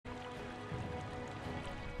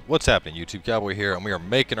What's happening, YouTube Cowboy here, and we are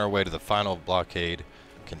making our way to the final blockade,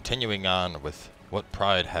 continuing on with what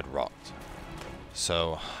Pride had wrought.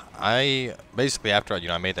 So, I basically, after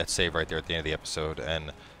I made that save right there at the end of the episode,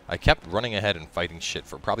 and I kept running ahead and fighting shit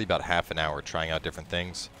for probably about half an hour, trying out different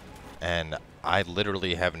things, and I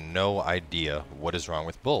literally have no idea what is wrong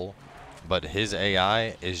with Bull, but his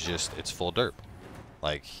AI is just, it's full derp.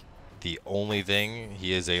 Like, the only thing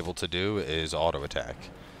he is able to do is auto attack.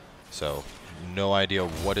 So, no idea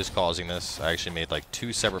what is causing this. I actually made like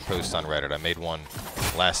 2 separate posts on Reddit. I made one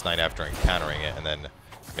last night after encountering it, and then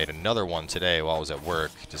made another one today while I was at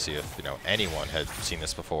work to see if, anyone had seen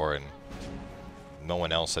this before, and no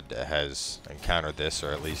one else has encountered this,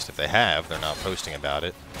 or at least if they have, they're not posting about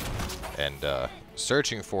it. And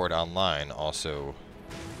searching for it online also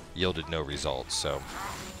yielded no results, so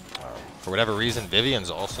for whatever reason,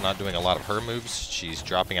 Vivian's also not doing a lot of her moves. She's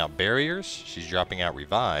dropping out barriers, she's dropping out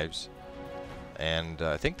revives, and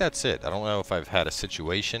I think that's it. I don't know if I've had a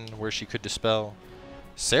situation where she could dispel.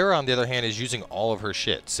 Sarah, on the other hand, is using all of her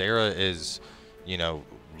shit. Sarah is,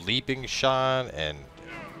 leaping shot and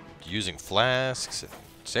using flasks.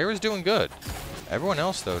 Sarah's doing good. Everyone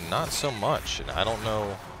else, though, not so much, and I don't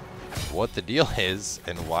know what the deal is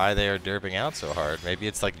and why they are derping out so hard. Maybe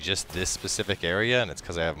it's like just this specific area and it's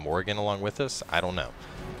because I have Morgan along with us. I don't know.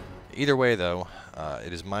 Either way, though,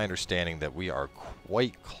 it is my understanding that we are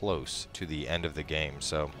quite close to the end of the game.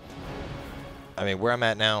 So, I mean, where I'm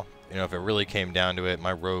at now, if it really came down to it,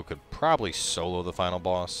 my rogue could probably solo the final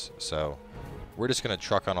boss. So, we're just going to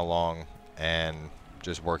truck on along and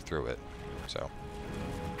just work through it. So,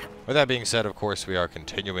 with that being said, of course, we are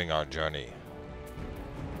continuing our journey.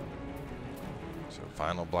 So,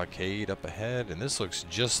 final blockade up ahead, and this looks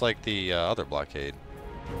just like the other blockade.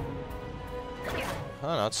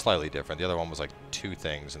 Oh no, it's slightly different. The other one was like 2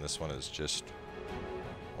 things, and this one is just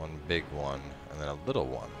one big one, and then a little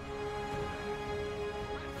one.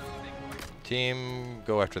 Team,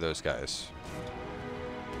 go after those guys.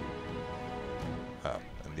 Oh,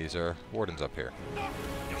 and these are wardens up here.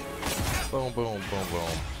 Boom, boom, boom, boom.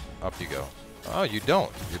 Up you go. Oh, you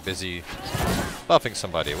don't. You're busy buffing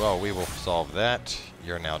somebody. Well, we will solve that.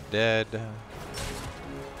 You're now dead.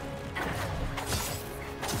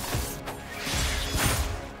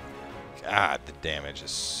 God, the damage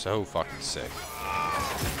is so fucking sick.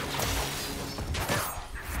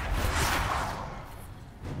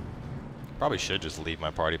 Probably should just leave my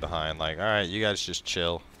party behind. Like, alright, you guys just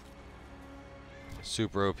chill.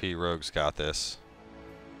 Super OP rogues got this.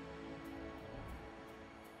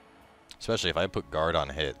 Especially if I put guard on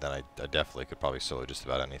hit, then I definitely could probably solo just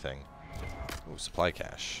about anything. Ooh, supply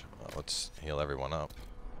cache. Well, let's heal everyone up.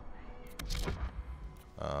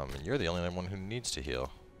 And you're the only one who needs to heal.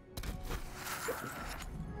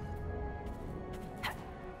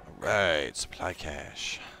 Alright, supply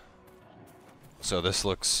cache. So this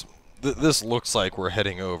looks like we're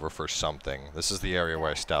heading over for something. This is the area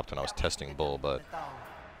where I stopped when I was testing Bull, but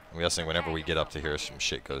I'm guessing whenever we get up to here, some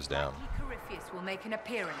shit goes down. Will make an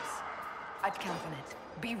appearance. I'd count on it.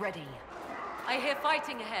 Be ready. I hear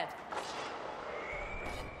fighting ahead.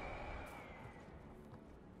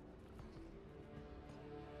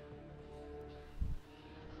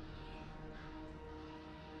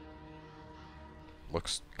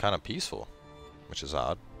 Looks kind of peaceful, which is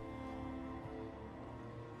odd.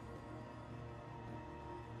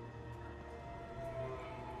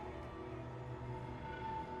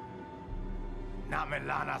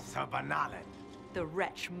 The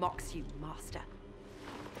wretch mocks you, master.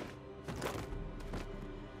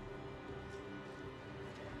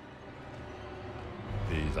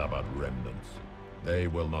 These are but remnants. They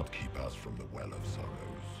will not keep us from the Well of Sorrows.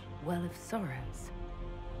 Well of Sorrows.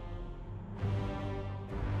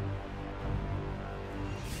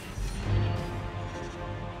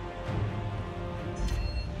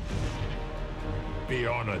 Be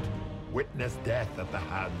honored. Witness death at the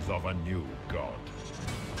hands of a new god.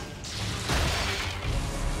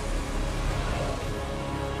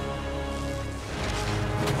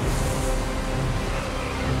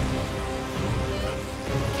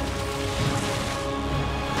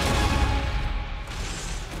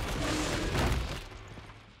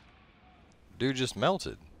 Dude just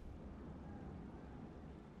melted.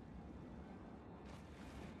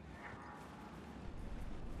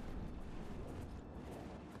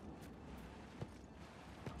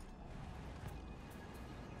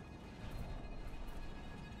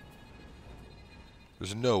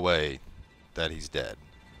 There's no way that he's dead.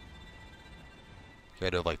 He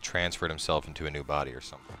had to have, like, transferred himself into a new body or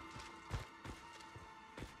something.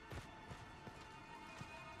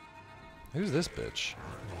 Who's this bitch?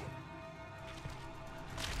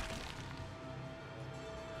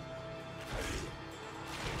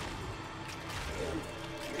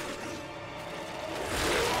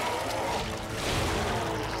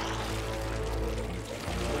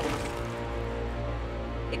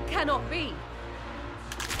 cannot be.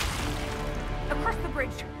 Across the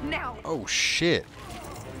bridge, now. Oh shit.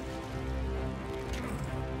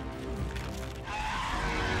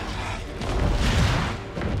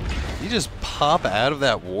 You just pop out of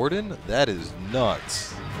that warden? That is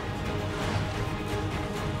nuts.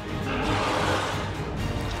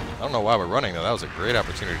 I don't know why we're running though. That was a great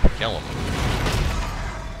opportunity to kill him.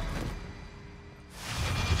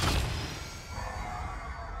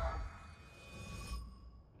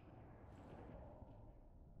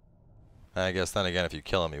 I guess then again, if you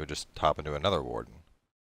kill him, he would just hop into another warden.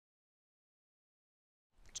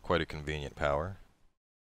 It's quite a convenient power.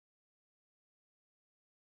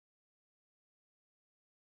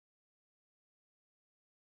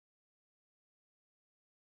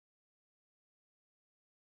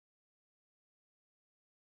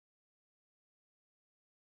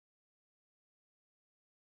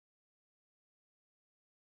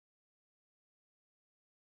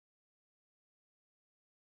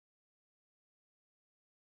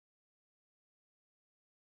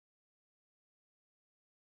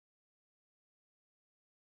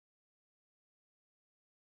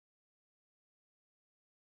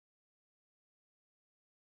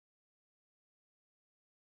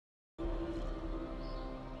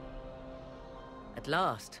 At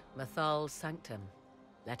last, Mythal's sanctum.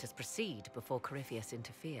 Let us proceed before Corypheus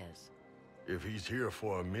interferes. If he's here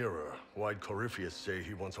for a mirror, why'd Corypheus say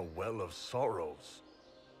he wants a well of sorrows?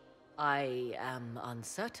 I am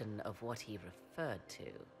uncertain of what he referred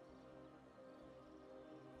to.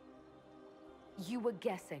 You were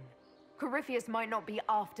guessing. Corypheus might not be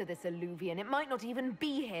after this alluvion. It might not even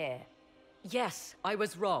be here. Yes, I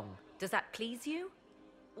was wrong. Does that please you?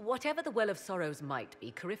 Whatever the Well of Sorrows might be,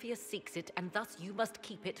 Corypheus seeks it, and thus you must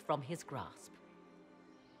keep it from his grasp.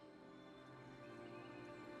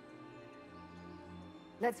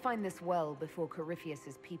 Let's find this well before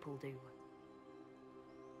Corypheus's people do.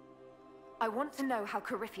 I want to know how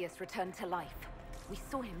Corypheus returned to life. We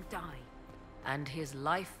saw him die. And his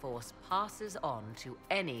life force passes on to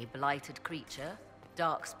any blighted creature,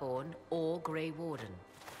 darkspawn, or Grey Warden.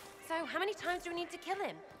 So, how many times do we need to kill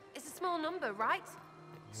him? It's a small number, right?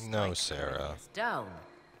 No, Sarah. Down.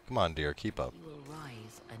 Come on, dear, keep up. He will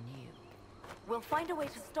rise anew. We'll find a way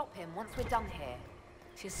to stop him once we're done here.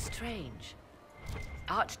 'Tis strange.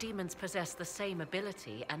 Archdemons possess the same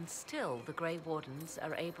ability, and still the Grey Wardens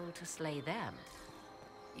are able to slay them.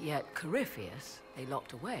 Yet Corypheus, they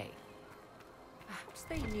locked away. Perhaps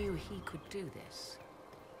they knew he could do this,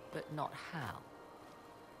 but not how.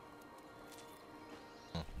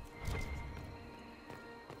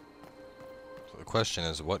 So the question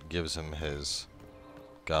is, what gives him his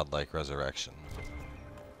godlike resurrection?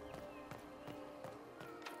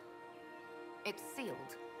 It's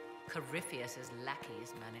sealed. Corypheus's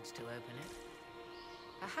lackeys managed to open it.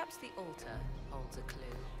 Perhaps the altar holds a clue.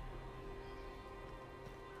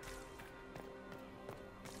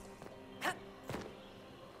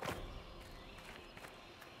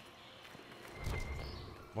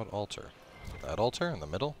 What altar? That altar in the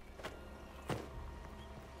middle?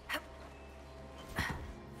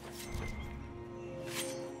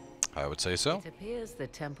 I would say so. It appears the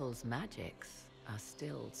temple's magics are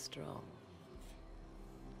still strong.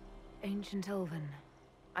 Ancient Elven.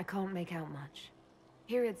 I can't make out much.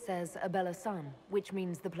 Here it says Abella Sun, which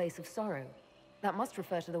means the place of sorrow. That must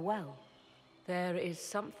refer to the well. There is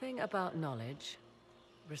something about knowledge,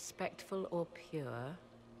 respectful or pure.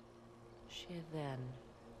 Shivenen.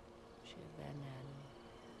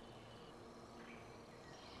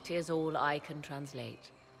 'Tis all I can translate.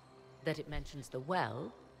 That it mentions the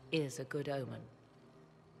well is a good omen.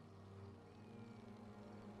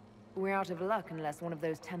 We're out of luck unless one of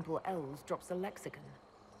those temple elves drops a lexicon.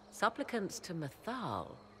 Supplicants to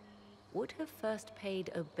Mythal would have first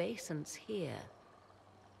paid obeisance here.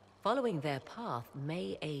 Following their path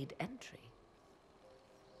may aid entry.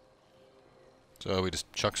 So we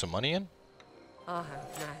just chuck some money in? Oh,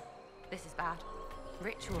 no. This is bad.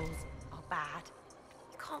 Rituals are bad.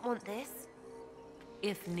 You can't want this.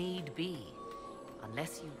 If need be,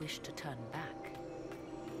 unless you wish to turn back.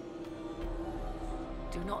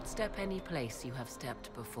 Do not step any place you have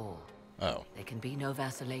stepped before. Oh. There can be no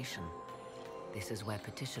vacillation. This is where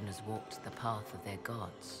petitioners walked the path of their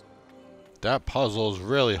gods. That puzzle's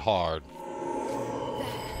really hard.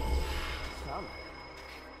 Come,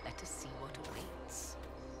 let us see what awaits.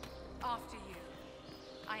 After you.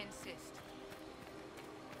 I insist.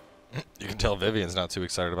 You can tell Vivian's not too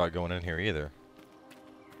excited about going in here either.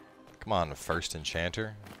 Come on, first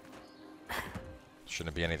enchanter.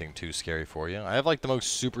 Shouldn't be anything too scary for you. I have like the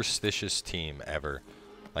most superstitious team ever.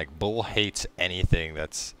 Like, Bull hates anything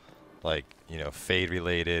that's like, you know, Fade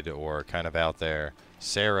related or kind of out there.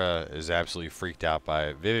 Sarah is absolutely freaked out by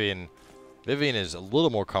it. Vivian is a little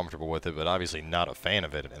more comfortable with it, but obviously not a fan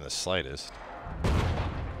of it in the slightest.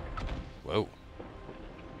 Whoa.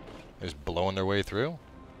 They're just blowing their way through?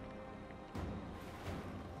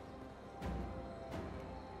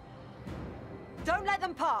 Don't let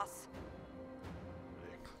them pass.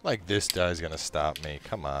 Like this guy's gonna stop me.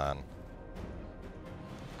 Come on.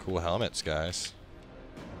 Cool helmets, guys.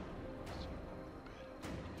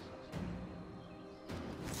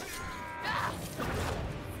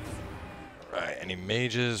 Right, any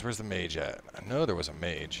mages? Where's the mage at? I know there was a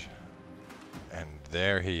mage. And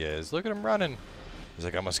there he is. Look at him running. He's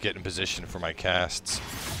like, I must get in position for my casts.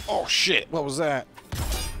 Oh shit, what was that?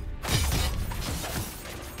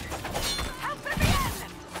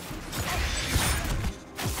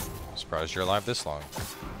 Surprised you're alive this long.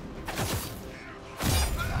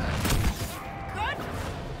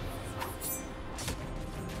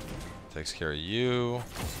 Takes care of you.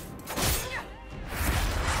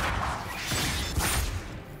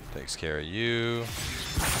 Takes care of you.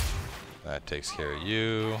 That takes care of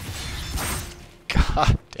you.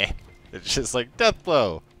 God damn. It's just like death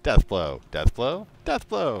blow, death blow, death blow, death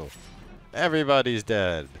blow. Everybody's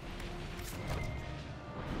dead.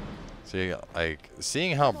 See, like,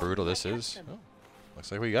 seeing how brutal this is. Oh,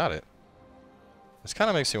 looks like we got it. This kind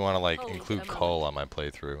of makes me want to, like, include Cole on my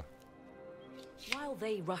playthrough. While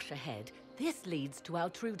they rush ahead, this leads to our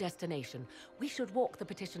true destination. We should walk the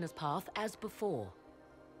petitioner's path as before.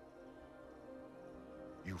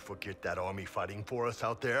 You forget that army fighting for us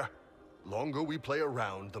out there? Longer we play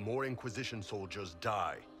around, the more Inquisition soldiers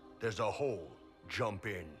die. There's a hole. Jump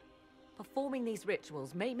in. Performing these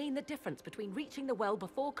rituals may mean the difference between reaching the well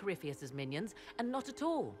before Corypheus's minions and not at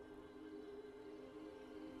all.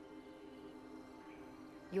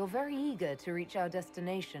 You're very eager to reach our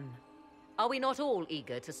destination. Are we not all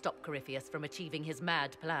eager to stop Corypheus from achieving his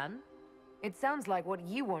mad plan? It sounds like what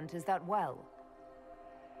you want is that well.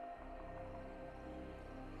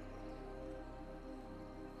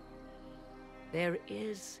 There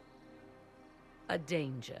is a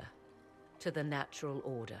danger to the natural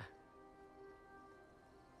order.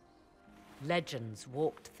 Legends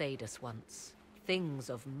walked Thedas once, things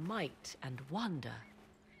of might and wonder.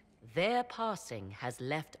 Their passing has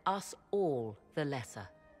left us all the lesser.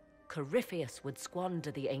 Corypheus would squander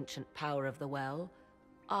the ancient power of the well.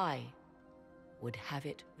 I would have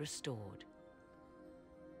it restored.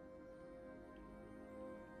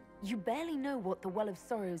 You barely know what the Well of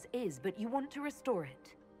Sorrows is, but you want to restore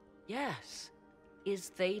it. Yes.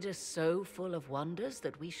 Is Thedas so full of wonders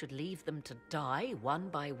that we should leave them to die one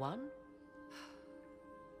by one?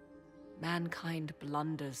 Mankind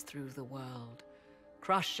blunders through the world,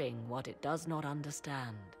 crushing what it does not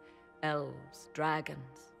understand. Elves,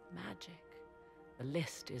 dragons, magic. The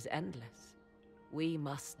list is endless. We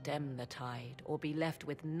must stem the tide, or be left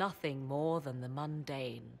with nothing more than the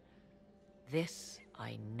mundane. This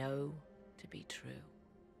I know to be true.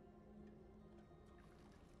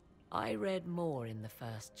 I read more in the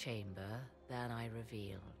first chamber than I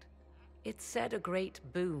revealed. It said a great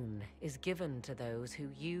boon is given to those who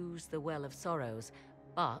use the Well of Sorrows,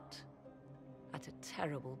 but at a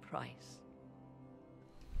terrible price.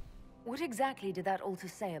 What exactly did that altar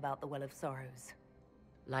say about the Well of Sorrows?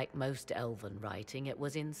 Like most elven writing, it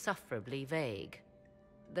was insufferably vague.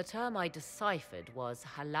 The term I deciphered was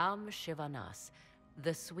Halam Shivanas,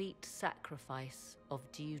 the sweet sacrifice of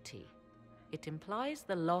duty. It implies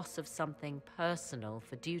the loss of something personal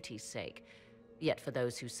for duty's sake, yet for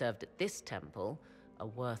those who served at this temple, a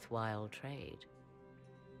worthwhile trade.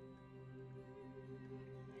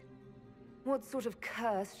 What sort of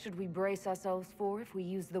curse should we brace ourselves for if we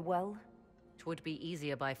use the well? 'Twould be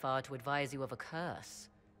easier by far to advise you of a curse.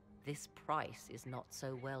 This price is not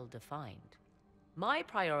so well defined. My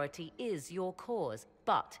priority is your cause,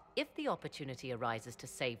 but if the opportunity arises to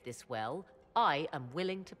save this well, I am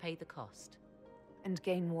willing to pay the cost. And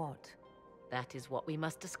gain what? That is what we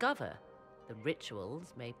must discover. The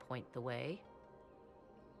rituals may point the way.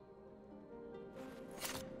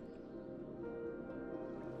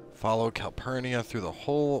 Follow Calpurnia through the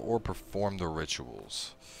hole or perform the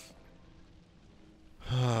rituals.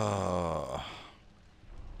 Yeah,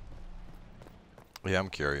 I'm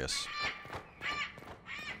curious.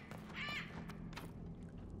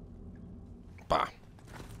 Bah.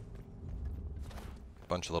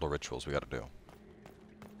 Bunch of little rituals we gotta do.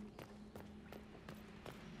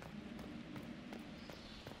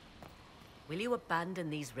 Will you abandon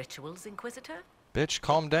these rituals, Inquisitor? Bitch,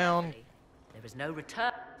 calm down. There is no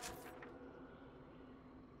return.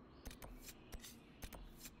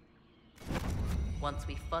 Once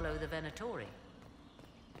we follow the Venatori.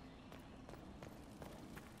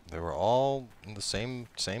 They were all the same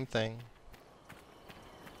thing.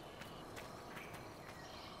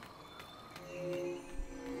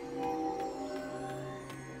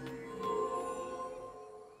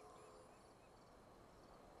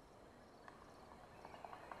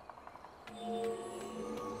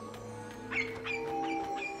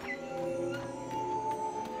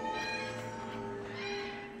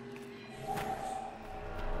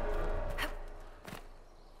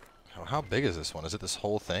 How big is this one? Is it this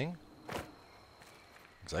whole thing?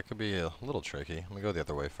 Because that could be a little tricky. Let me go the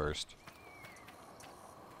other way first.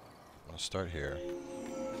 I'll start here.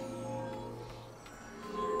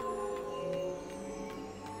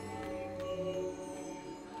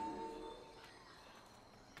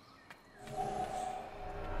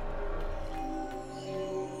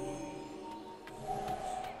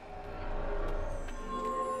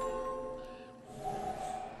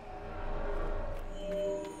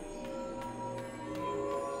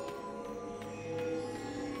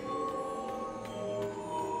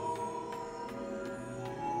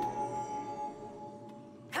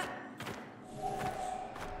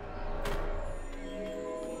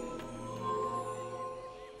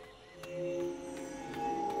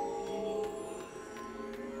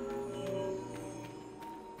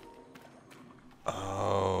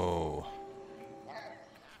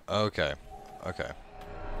 Okay. Okay.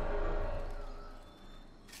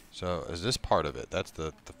 So, is this part of it? That's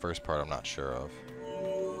the first part I'm not sure of.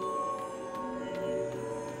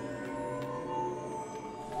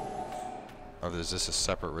 Or is this a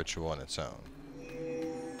separate ritual on its own?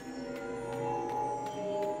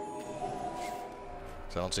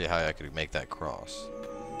 So I don't see how I could make that cross.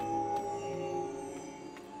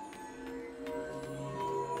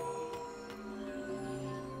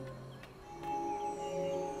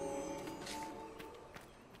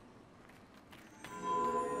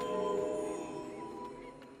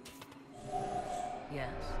 Yes.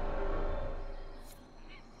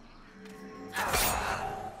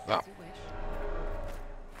 Oh. As you wish.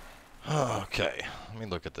 Okay, let me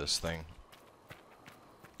look at this thing.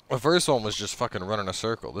 The first one was just fucking running a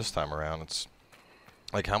circle. This time around, it's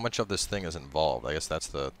like how much of this thing is involved. I guess that's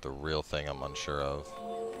the real thing I'm unsure of.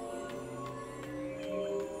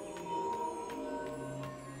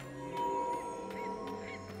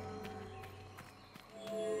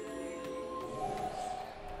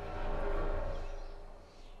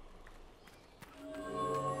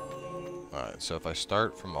 Alright, so if I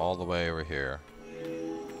start from all the way over here.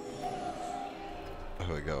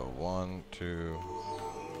 Here we go. 1, 2,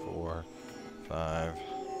 4, 5.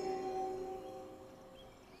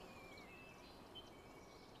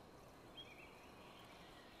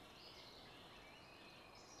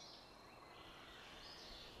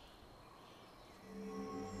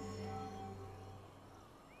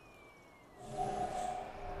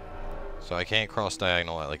 So I can't cross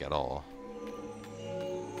diagonal like at all.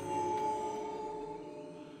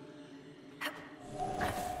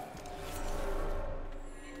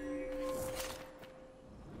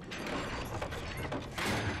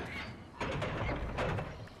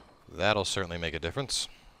 That'll certainly make a difference.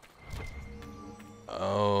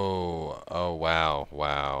 Oh, oh, wow,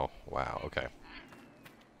 wow, wow, okay.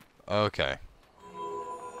 Okay.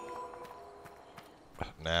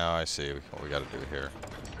 Now I see what we gotta do here.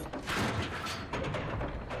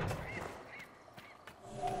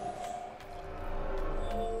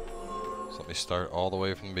 So let me start all the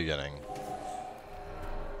way from the beginning.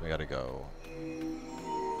 We gotta go.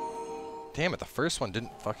 Damn it, the first one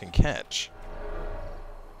didn't fucking catch.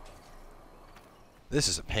 This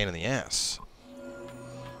is a pain in the ass.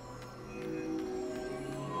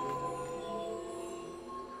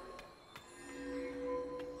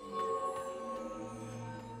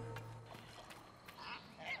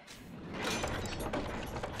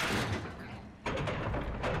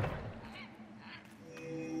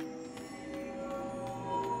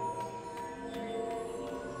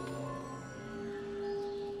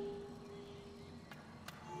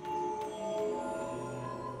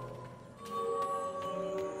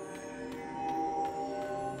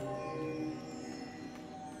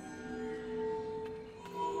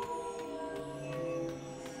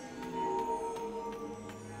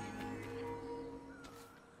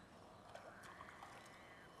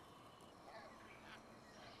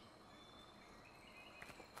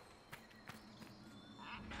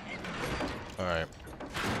 Alright.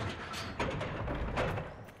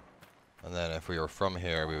 And then if we were from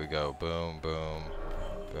here, we would go boom, boom,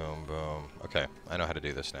 boom, boom. Okay, I know how to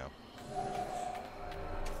do this now.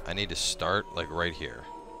 I need to start, like, right here.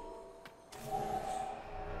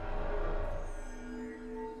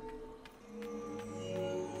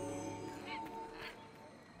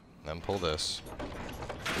 then pull this.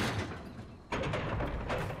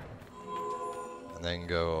 And then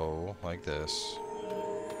go like this.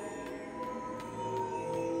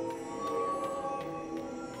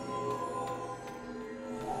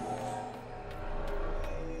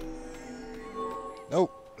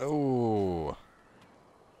 Nope. No.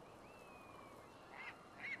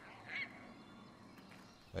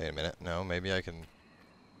 Wait a minute. No, maybe I can...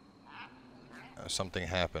 something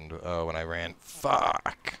happened. Oh, when I ran.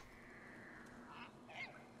 Fuck!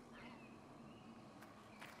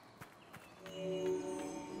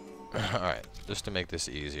 Alright, just to make this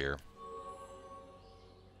easier.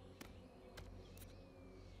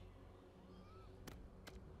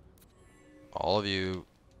 All of you...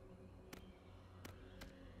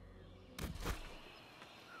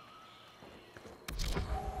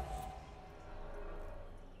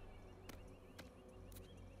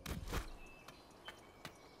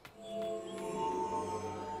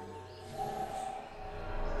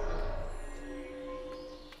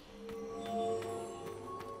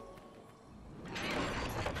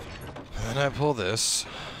 And I pull this,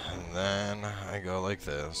 and then I go like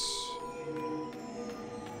this.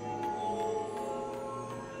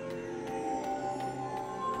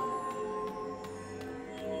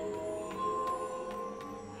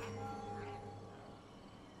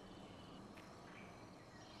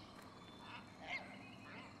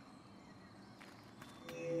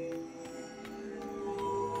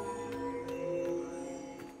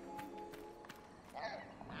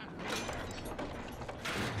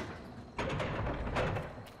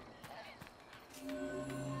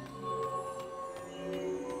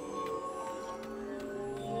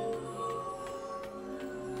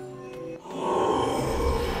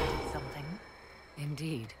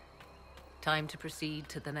 Indeed. Time to proceed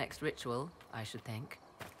to the next ritual, I should think.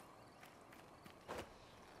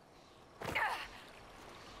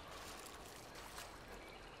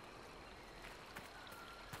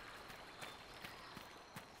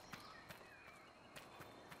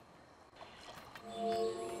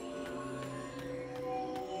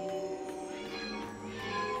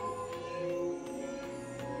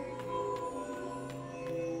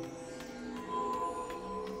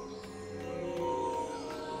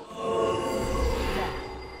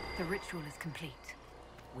 The ritual is complete.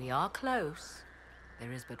 We are close.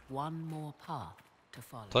 There is but one more path to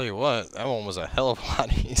follow. Tell you what, that one was a hell of a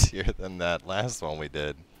lot easier than that last one we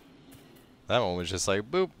did. That one was just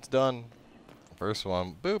like, boop, it's done. First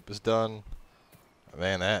one, boop, it's done.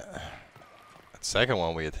 Man, that second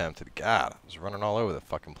one we attempted, God, I was running all over the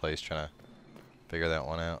fucking place trying to figure that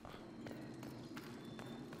one out.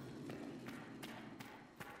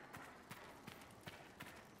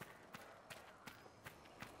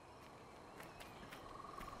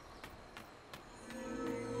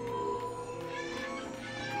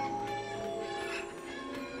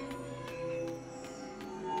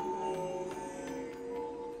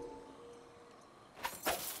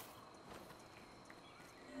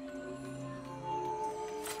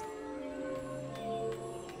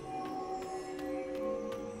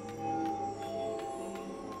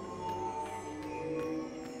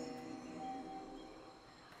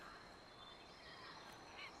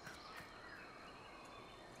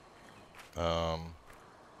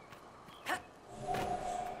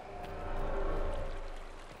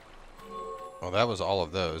 Well, that was all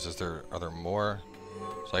of those. Are there more?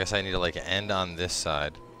 So I guess I need to like end on this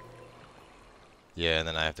side. Yeah, and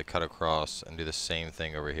then I have to cut across and do the same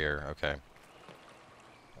thing over here. Okay.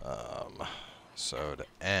 So to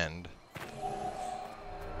end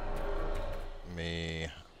me,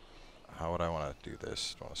 how would I want to do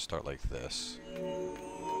this? Do I want to start like this?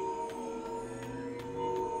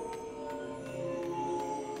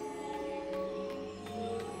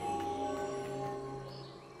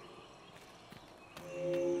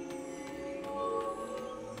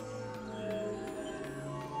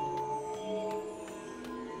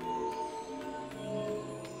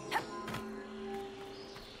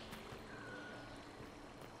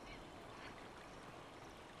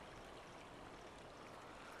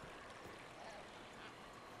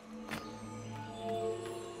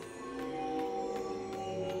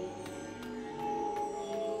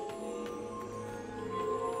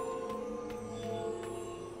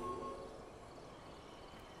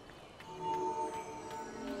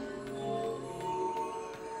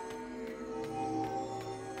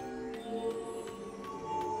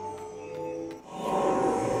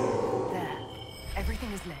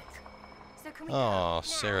 Oh,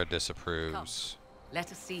 Sarah disapproves. Come, let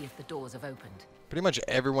us see if the doors have opened. Pretty much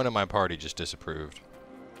everyone in my party just disapproved.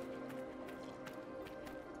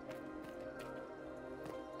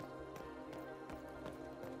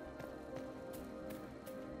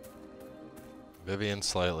 Vivian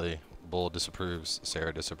slightly. Bull disapproves.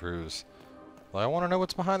 Sarah disapproves. Well, I want to know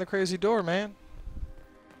what's behind the crazy door, man.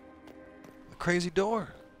 The crazy door.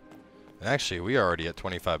 And actually, we are already at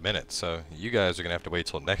 25 minutes, so you guys are going to have to wait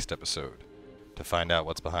till next episode to find out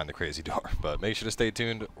what's behind the crazy door. But make sure to stay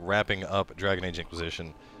tuned. Wrapping up Dragon Age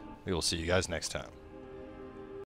Inquisition. We will see you guys next time.